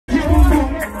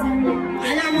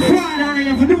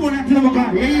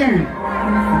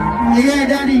Yeah,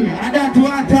 daddy, and that's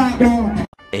what I talk about.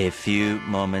 A few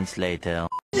moments later.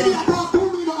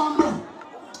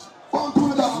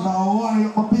 Now,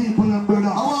 why my people and brother?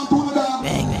 I want to do that.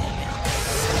 Bang, bang,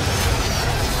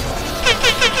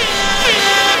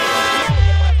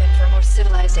 Weapon for more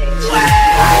civilized age.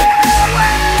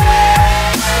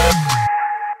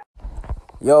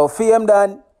 Yo, fame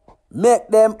done. Make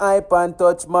them hype and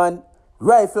touch, man.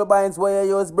 Rifle binds where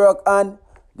you use broke on.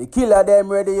 The killer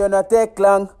them ready, you not take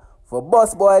long. For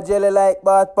boss boy jelly like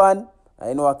bat pan.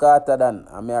 I know a Carter than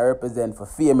I may represent for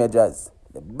Fame Edjahz.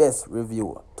 The best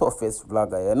reviewer, toughest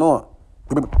vlogger, you know.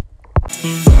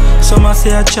 Some a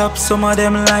say I chop, some of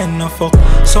them line no fuck.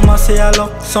 Some a say I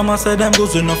lock, some a say them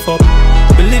goes enough up.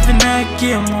 Believe in that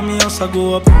game, mommy also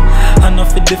go up.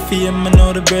 Enough with the fame, I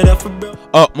know the bread of a bro.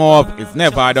 Up more up, it's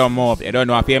never done more up. You don't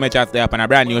know if Fame Edjahz there up on a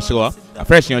brand new show, a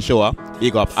fresh new show.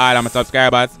 Big up all of my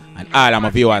subscribers and all of my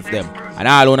viewers them. And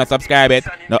all who not subscribe it,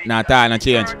 nothing at all no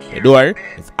change. The door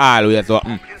is always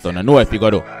open, so no know if you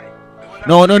go do.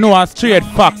 No, a straight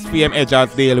facts Fame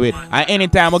Edjahz deal with. And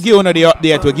anytime we give you the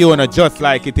update, we give you just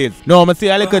like it is. No, I see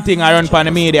a little thing I run on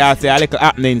the media, I say a little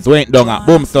happenings went down at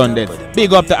Boom Sundays.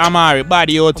 Big up to Amari,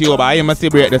 body YouTuber, I must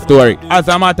break the story. As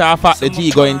a matter of fact, the G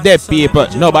going dead people.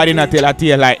 Nobody not tell a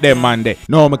tale like them man day.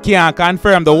 No, I can't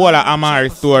confirm the whole of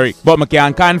Amari's story. But I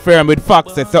can confirm with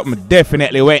facts that something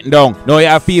definitely went down. Now you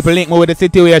have people link me with the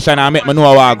situation and make me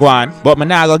know what go on. But I'm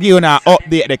not going to give you an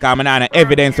update because I have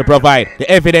evidence to provide. The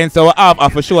evidence I have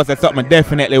for sure that something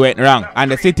definitely went wrong.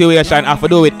 And the situation have to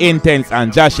do with Intence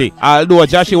and Jahshii. Although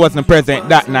Jahshii wasn't present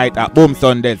that night at Boom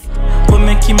Sundays. We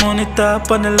make him on the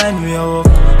top on the line we are walk.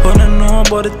 Wanna know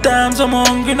about the times I'm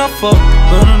hungry enough fuck.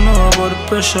 Wanna know about the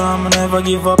pressure, I'ma never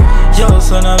give up. Yo,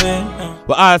 son of it.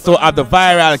 We also have the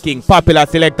viral king, popular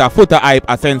selector Foota hype,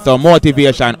 a sense of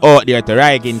motivation out there to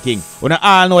Rygin king. We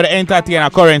all know the entertainer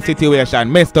current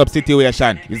situation, messed up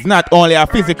situation. It's not only a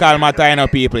physical matter, you know,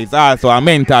 people, it's also a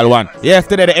mental one.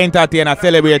 Yesterday the entertainer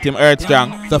celebrate him earth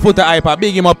strong. So Foota hype a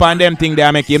big him up on them thing they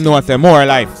make him know say more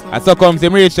life. And so comes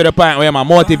him reach to the point where I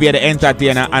motivate the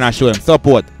entertainer and I show him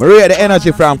support. We rate the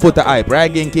energy from Foota hype.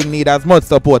 Rygin king need as much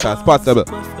support as possible.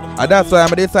 And that's why I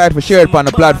decide to share it on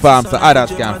the platform so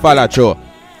others can follow through.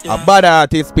 A bad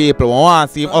artist people want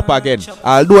to see him up again.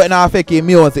 I'll do it now faking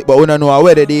music, but we don't know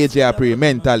where the DJ are pre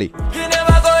mentally. You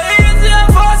never go easy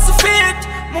and fast to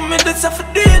feet. Moment that's a for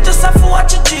do it, just have to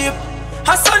watch it cheap.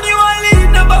 I son you a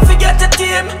lead, never forget the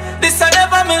team. This I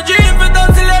never my dream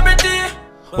without celebrity.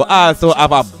 We also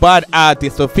have a bad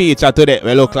artist to feature today.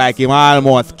 We look like him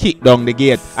almost kicked down the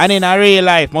gate. And in a real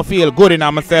life, I feel good in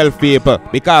myself, people.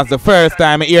 Because the first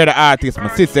time I hear the artist, I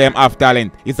see him have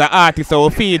talent. It's an artist who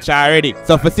feature already.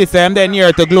 So for see him then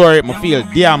near to glory, I feel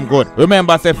damn good.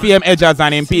 Remember, say Fame Edjahz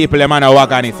and him people, them on a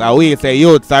wagonist. And we say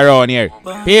youths around here.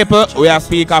 People, we are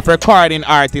speak of recording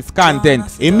artist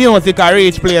content. In music, I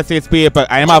reach places, people.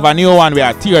 I have a new one where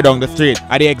I tear down the street.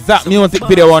 And the exact music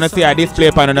video I want to see I display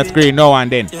on the screen now and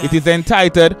then. It is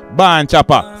entitled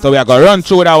Choppa. So we are going to run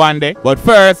through that one day. But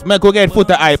first, make we get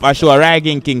Foota hype and show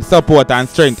Rygin king support and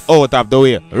strength out of the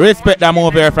way. Respect that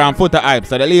move here from Foota hype.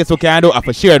 So the least we can do is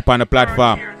to share it on the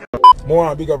platform.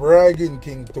 More big up Rygin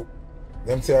king too.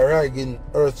 Them say Rygin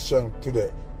earth strong today.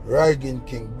 Rygin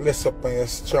king bless up and you're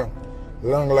strong.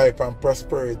 Long life and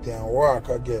prosperity and walk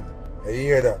again. You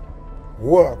hear that?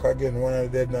 Walk again when you're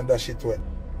dead and that shit wet.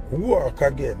 Walk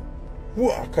again.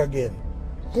 Walk again.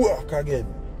 Walk again.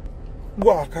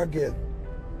 Walk again.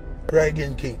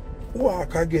 Rygin king.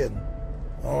 Walk again.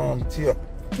 Tear.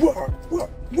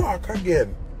 Walk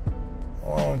again.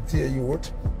 Tear you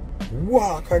what?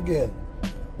 Walk again.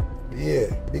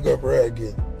 Yeah, big up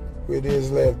Rygin. Where there's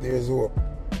left, there's hope.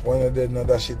 When you're dead, now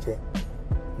that shit went.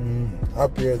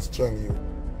 Happy and strong you.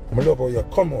 I love how you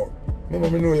come out.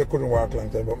 Remember, I know you couldn't walk long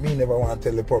time, but me never want to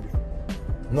tell the public.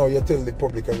 No, you tell the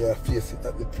public and you face it.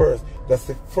 That's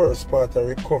the first part of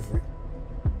recovery.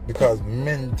 Because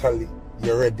mentally,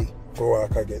 you're ready to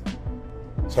walk again.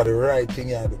 So the right thing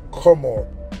you have to come out.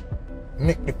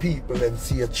 Make the people and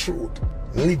see your truth.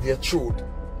 Live your truth.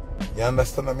 You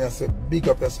understand what I say? Big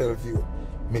up yourself, you.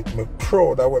 Make me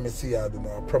proud of what I see you do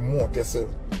now. Promote yourself.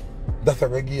 That's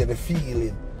how you get the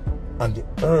feeling and the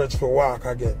urge to walk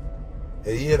again.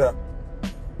 You hear that?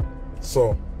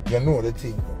 So, you know the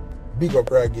thing. Big up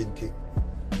Rygin king.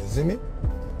 You see me?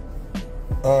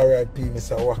 R.I.P.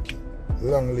 Mr. Wacky.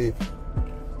 Long live.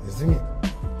 You see me?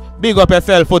 Big up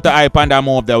yourself, Foota hype and the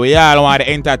move that we all want the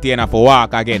entertainer for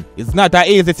walk again. It's not an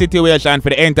easy situation for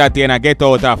the entertainer get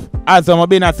out of. As I'm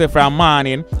been say from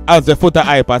morning, as the Foota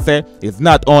hyper say, it's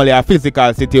not only a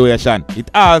physical situation, it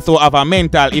also have a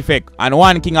mental effect, and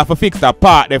one king have to fix the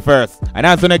part the first. And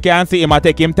as you can see, him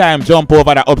take him time jump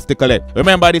over the obstacle.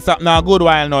 Remember this happened a good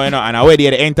while now, you know, and already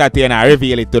the entertainer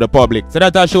reveal it to the public. So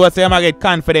that show say him get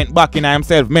confident back in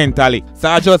himself mentally. So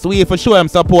I just wait for show him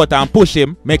support and push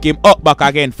him, make him up back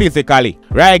again physically.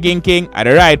 Rygin King at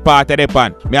the right part of the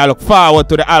pan. Me I look forward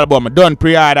to the album, done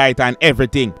pre-order it and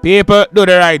everything. People do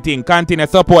the right thing, continue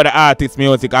support the artist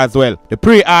music as well. The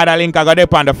pre-order link I got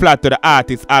up on the flat to the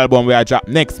artist album we are drop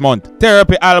next month.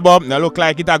 Therapy album no look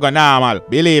like it a go normal,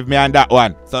 believe me on that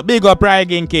one. So big up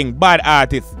Rygin King, bad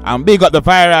artist, and big up the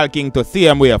viral king to see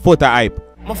him with a Foota hype.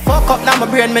 My fuck up now, my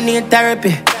brain, me need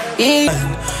therapy.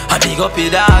 I big up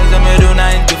your dogs, and me do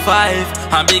 9 to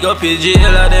 5. I big up your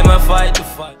jailer, them a fight to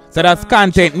fight. So that's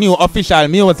Kont10t new official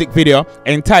music video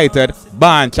entitled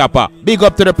Choppa. Big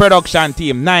up to the production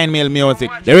team, 9mm Music.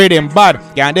 The rhythm bad,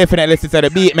 can definitely see the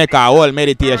beat maker whole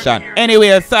meditation. Anyway,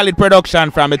 a solid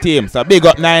production from the team, so big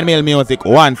up 9mm Music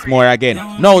once more again.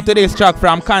 Now to this track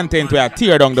from Kont10t where I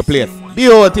tear down the place.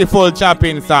 Beautiful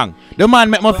chopping song. The man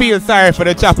make me feel sorry for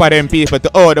the Choppa them people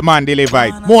to how the man deliver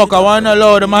it. Mocha wanna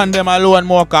allow the man them alone,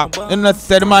 Mocha. You know,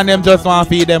 say the man them just want to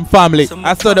feed them family.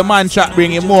 I saw the man trap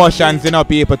bring emotions, you know,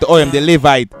 people to how him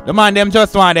deliver it. The man them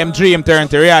just want them dream turn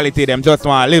to reality, them just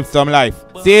want to live some life.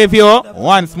 Save you,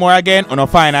 once more again, on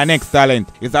find our next talent.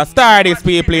 It's a star these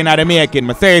people in the making.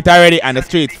 I say it already and the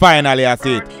streets finally I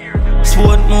see it.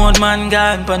 Sport mode man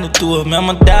gone pan the tour. Me and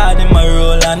my dad in my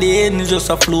role and the end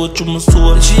just a flow through my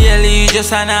soul. GLE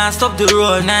just a stop the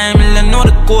roll. 9 million know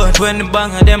the code when the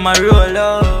bang of them a roll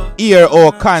up. Here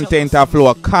our Kont10t a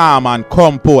flow calm and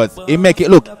composed. It make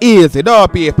it look easy though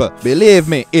people. Believe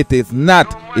me, it is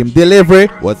not. Him delivery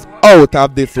was out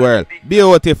of this world.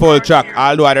 Beautiful track,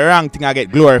 although the wrong thing I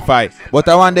get glorified. But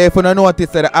I wonder if you don't notice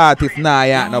that the artist nah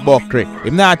yet no buckry.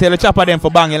 Him not tell the Choppa them for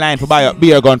bang your line for buy a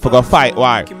beer gun for go fight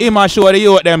war. Him a show the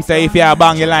youth them say if you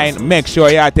bang your line, make sure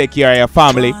you take care of your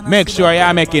family. Make sure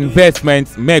you make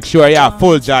investments. Make sure you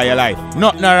full joy your life.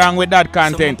 Nothing wrong with that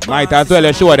Kont10t. Might as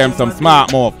well show them some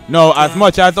smart move. Now as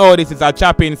much as all this is a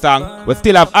chopping song, we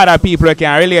still have other people who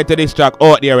can relate to this track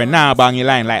out there and now bang your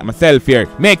line like myself here.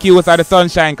 Make use of the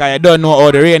sunshine because you don't know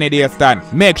how the rainy day stand.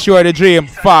 Make sure the dream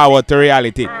forward to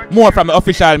reality. More from the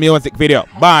official music video,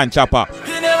 Choppa.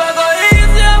 You never go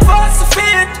easy and fast to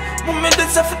feet. Moment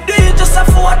it's a for do it, just have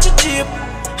to watch your jeep.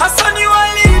 I son you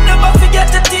and leave, never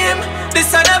forget the team.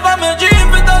 This I never my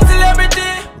dream without celebrity.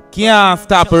 Can't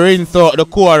stop rinse out the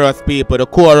chorus people. The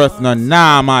chorus no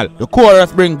normal. The chorus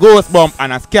bring goosebumps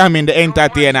and a scamming the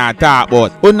entertainer talk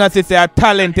about. Unless say a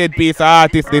talented piece of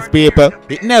artist this people.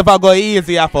 It never go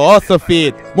easier for us to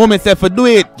feed. Mummy say for do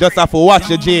it, just have to watch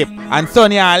the jeep. And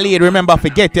Sonny and lead, remember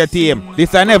forget your team.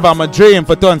 This I never my dream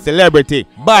for turn celebrity.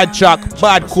 Bad track,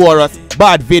 bad chorus,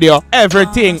 bad video,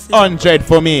 everything 100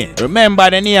 for me. Remember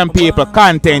the name people,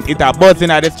 Kont10t, it a buzzing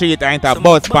at the street and it a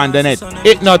buzz pan the net.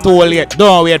 It not too late,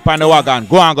 don't wait pan the wagon,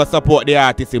 go and go support the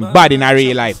artist in bad in a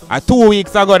real life. 2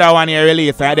 weeks ago that one year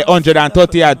release, I had the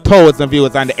 130,000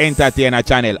 views on the entertainer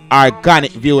channel,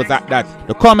 organic views at that.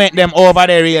 The comment them over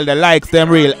the real, the likes them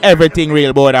real, everything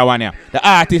real about that one here. The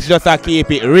artist just a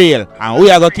keep it real, and we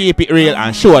are gonna keep it real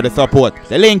and show the support.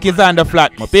 The link is on the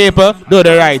flat, my people, do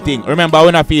the right thing. Remember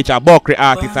we not feature Buckry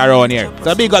artists around here.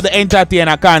 So big up the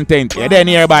entertainer Kont10t. You're then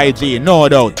nearby G, no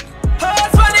doubt.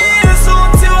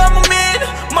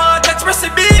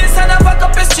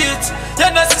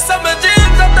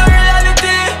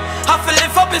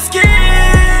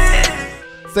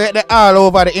 Say they all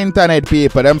over the internet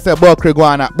people. Them say Buckry go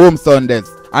on at Boom Sundays.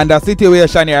 And the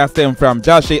situation here stem from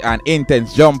Jahshii and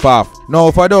Intence jump off.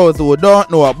 Now for those who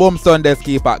don't know, Boom Sundays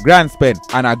keep at Grand Spend,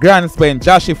 and a Grand Spend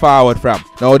Jahshii forward from.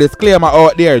 Now disclaimer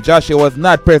out there, Jahshii was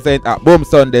not present at Boom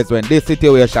Sundays when this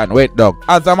situation went down.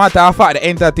 As a matter of fact, the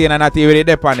entertainer not even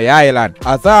there on the island.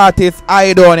 As artists,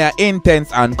 DONIA,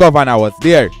 Intence and Governor was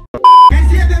there.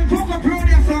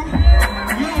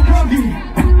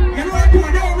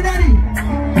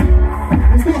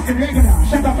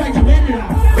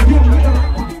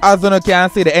 As you can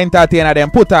see, the entertainer them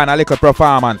put on a little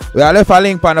performance. We have left a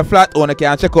link on the flat, you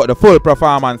can check out the full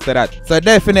performance to that. So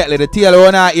definitely the tail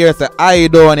owner here say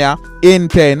DONIA,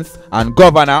 Intence and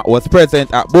Governor was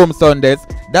present at Boom Sundays.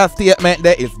 That statement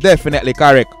there is definitely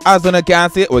correct. As you can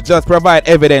see, we just provide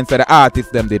evidence that the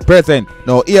artists them did present.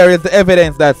 Now here is the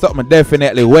evidence that something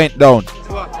definitely went down.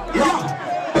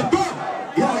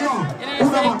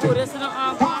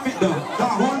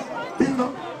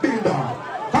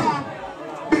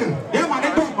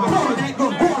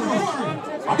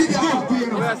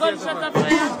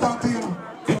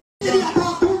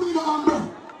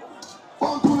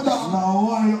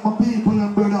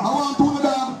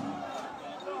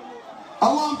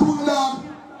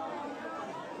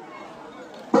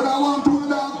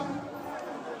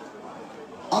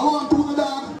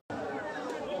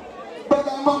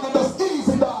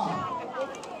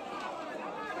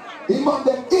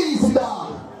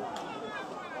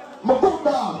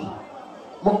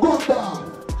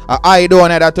 I don't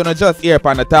know that you know just hear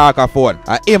on the talker phone.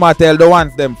 Him a tell the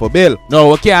ones them for bill.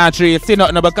 No, we can't treat see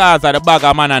nothing because of the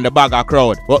bagger man and the bagger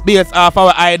crowd. But based off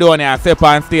our I don't know step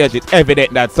on stage, it's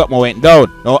evident that something went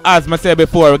down. Now, as I said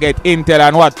before, we get intel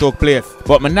on what took place.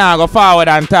 But me now go forward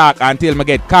and talk until me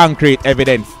get concrete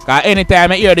evidence. Cause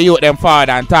anytime I hear the youth them forward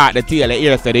and talk the tail, I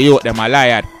hear say the youth them a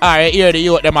liar. Or I hear the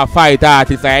youth them a fight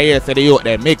artists, I hear say the youth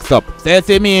them mix up. So you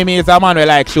see me is a man who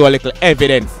like show a little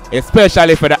evidence.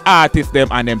 Especially for the artists them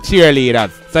and them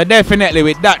cheerleaders. So definitely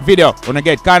with that video, when I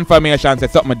get confirmation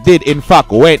that something did in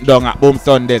fact went down at Boom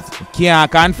Sundays.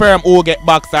 Can't confirm who get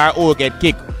boxed or who get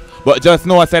kicked. But just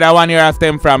know that one here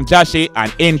stem from Jahshii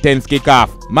and Intence kick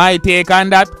off. My take on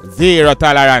that, zero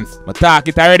tolerance. I talk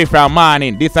it already from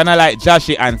morning. This is not like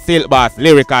Jahshii and Silk Boss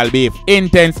lyrical beef.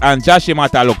 Intence and Jahshii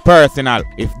matter look personal.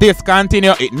 If this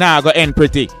continue, it now go end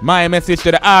pretty. My message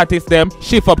to the artists them,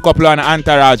 shift up couple on an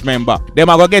entourage member. Them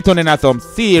a go get on in some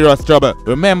serious trouble.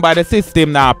 Remember the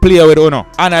system now play with uno.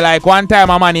 And like one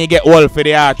time a money get old for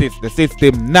the artist, the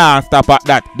system now stop at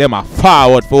that. Them a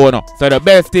forward for uno. So the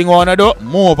best thing wanna do,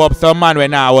 move up some man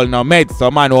when now hold no meds,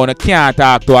 some man wanna can't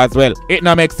talk to as well. It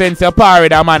no make sense you par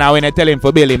with a man when you tell him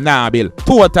for bill him now bill.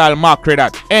 Total mockery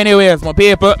that. Anyways, my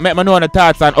people, make me know the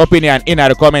thoughts and opinion in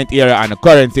the comment area on the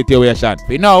current situation.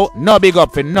 For now, no big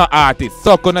up for no artist.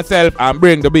 Suck on yourself and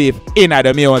bring the beef in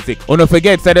the music. Don't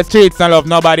forget say the streets don't love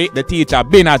nobody. The teacher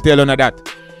been a tell you that.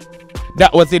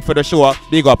 That was it for the show.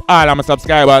 Big up all of my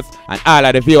subscribers and all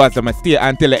of the viewers that stay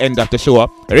until the end of the show.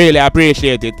 Really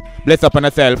appreciate it. Bless up on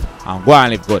yourself and go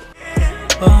and live good.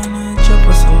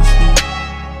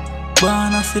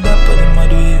 Born see that for them a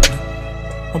do it.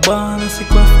 My born see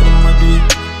craft for them a do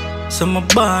it. So my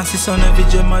born see son every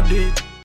gem a do it.